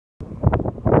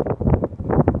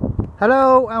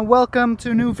Hello and welcome to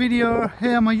a new video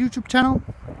here on my YouTube channel.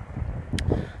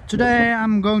 Today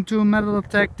I'm going to metal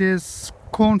detect this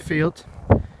cornfield.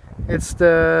 It's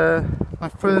my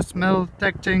first metal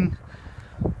detecting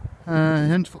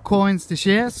hunt for coins this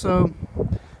year, so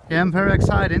yeah, I'm very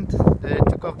excited. They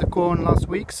took off the corn last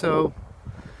week, so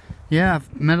yeah,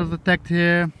 I've metal detected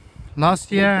here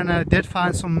last year and I did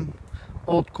find some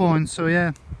old coins, so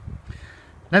yeah,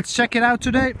 let's check it out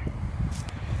today.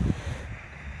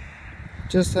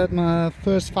 Just had my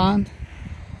first find.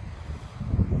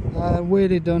 I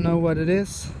really don't know what it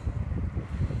is.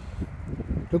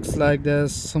 Looks like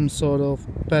there's some sort of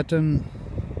pattern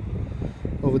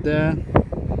over there.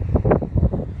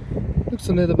 Looks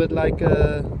a little bit like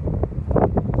a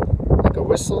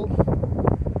whistle.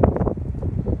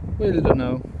 Really don't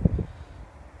know.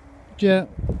 But yeah,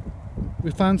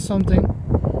 we found something.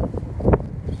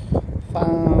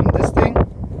 Found this thing.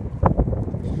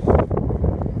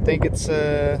 I think it's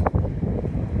a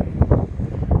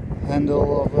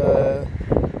handle of a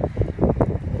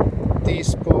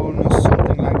teaspoon or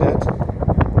something like that.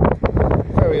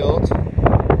 Very old.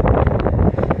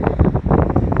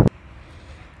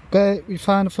 Okay, we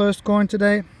found the first coin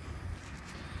today.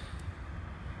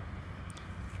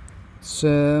 It's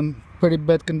pretty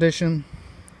bad condition.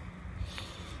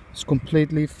 It's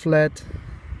completely flat.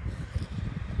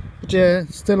 But yeah,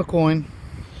 still a coin.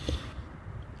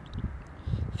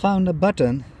 Found a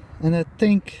button, and I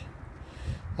think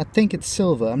it's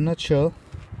silver. I'm not sure.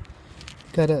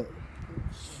 Got a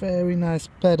very nice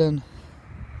pattern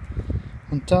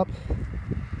on top.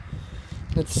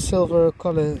 It's silver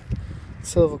color,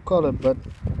 but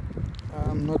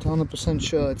I'm not 100%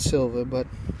 sure it's silver, but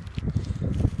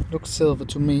looks silver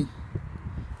to me.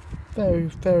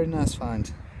 Very nice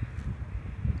find.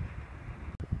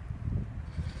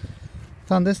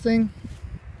 Found this thing.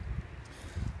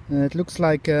 It looks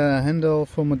like a handle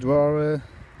from a drawer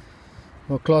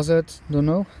or closet, don't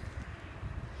know.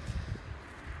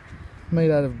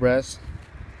 Made out of brass.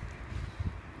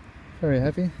 Very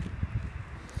heavy.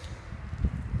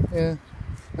 Yeah,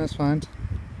 that's fine.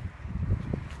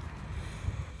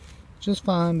 Just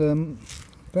found a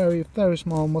very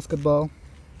small musket ball.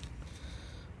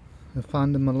 I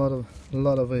found them a lot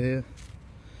over here.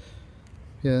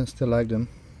 Yeah, still like them.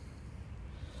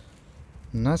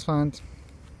 Nice find.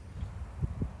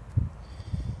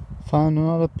 Found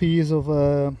another piece of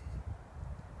a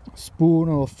spoon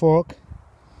or a fork.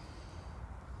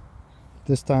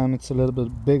 This time it's a little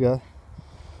bit bigger,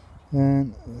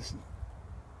 and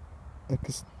I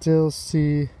can still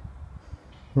see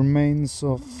remains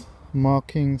of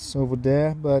markings over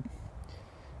there, but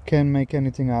can't make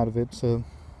anything out of it. So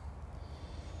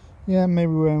yeah,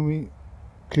 maybe when we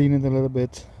clean it a little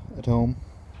bit at home.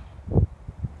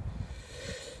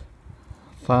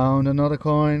 Found another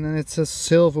coin, and it's a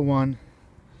silver one.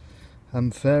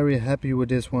 I'm very happy with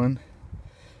this one.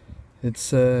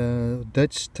 It's a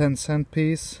Dutch 10-cent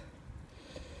piece,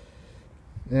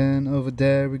 and over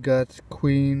there we got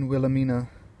Queen Wilhelmina.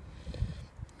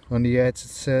 On the edge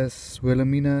it says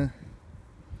Wilhelmina,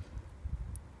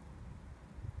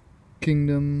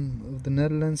 Kingdom of the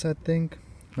Netherlands, I think,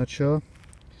 not sure.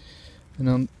 And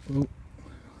on, oh,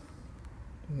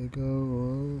 there we go.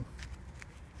 Oh.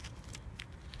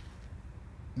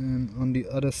 And on the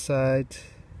other side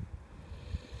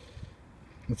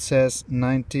it says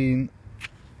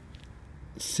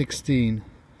 1916,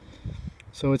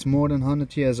 so it's more than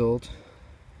 100 years old.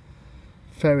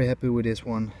 Very happy with this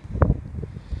one.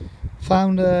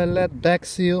 Found a lead back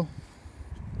seal.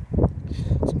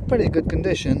 It's in pretty good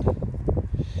condition.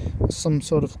 Some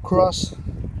sort of cross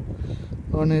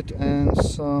on it and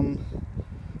some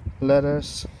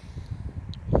letters.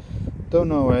 Don't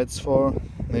know where it's for.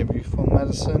 Maybe for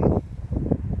medicine.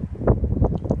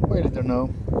 Really don't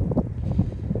know.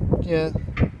 Yeah,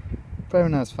 very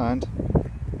nice find.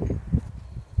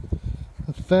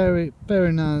 A very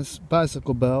nice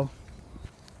bicycle bell.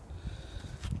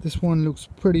 This one looks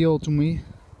pretty old to me.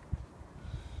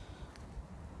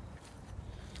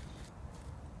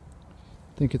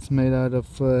 I think it's made out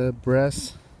of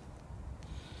brass.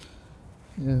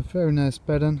 Yeah, very nice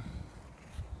pattern.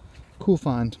 Cool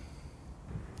find.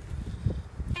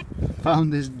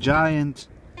 Found this giant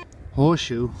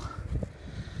horseshoe.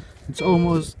 It's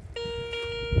almost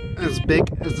as big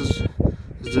as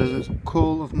the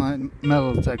coal of my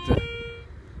metal detector.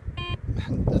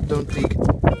 I don't think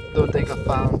I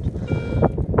found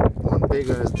one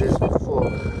bigger as this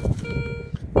before.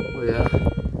 Oh yeah,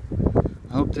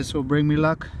 I hope this will bring me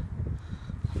luck.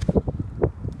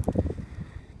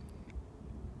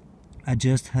 I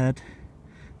just had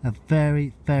a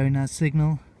very nice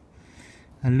signal,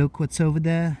 and look what's over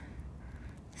there.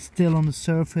 Still on the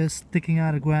surface, sticking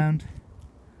out of the ground.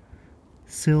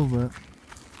 Silver.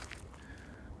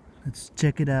 Let's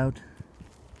check it out.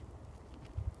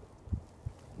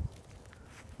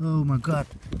 Oh my god.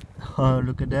 Oh,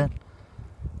 look at that.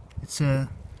 It's a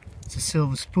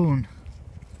silver spoon.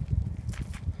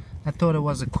 I thought it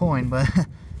was a coin, but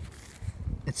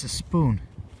it's a spoon.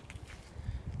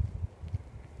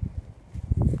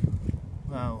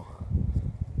 Wow.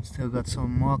 Still got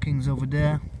some markings over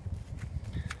there.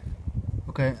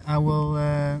 Okay, I will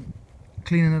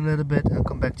clean it a little bit and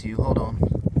come back to you. Hold on.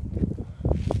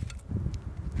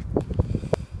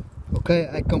 Okay,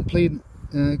 I clean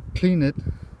it,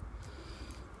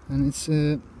 and it's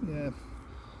yeah,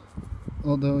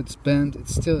 although it's bent,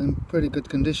 it's still in pretty good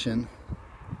condition.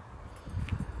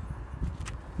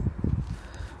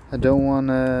 I don't want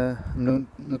I'm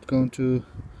not going to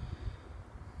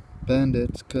bend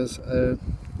it, because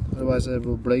otherwise I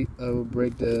will break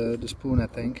the spoon, I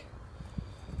think.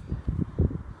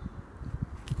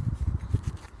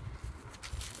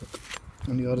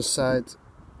 On the other side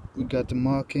we got the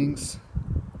markings.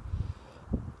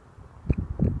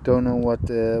 Don't know what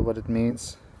it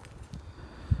means,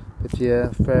 but yeah,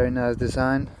 very nice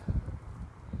design.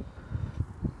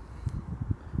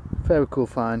 Very cool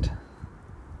find.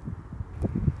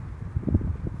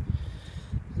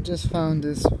 I just found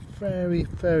this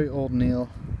very old nail.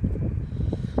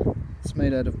 It's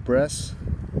made out of brass,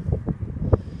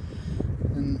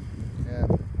 and yeah,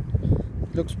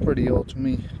 it looks pretty old to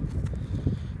me.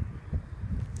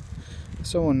 If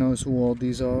someone knows who old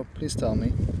these are, please tell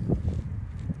me.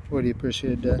 Really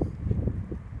appreciate that.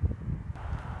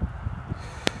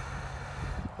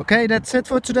 Okay, that's it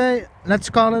for today. Let's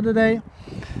call it a day.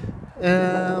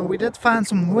 We did find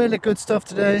some really good stuff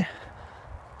today.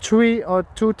 3 or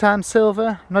 2 times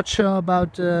silver. Not sure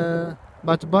about the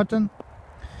button.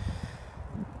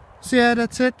 So yeah,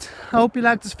 that's it. I hope you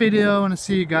liked this video, and I'll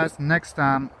see you guys next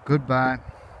time. Goodbye.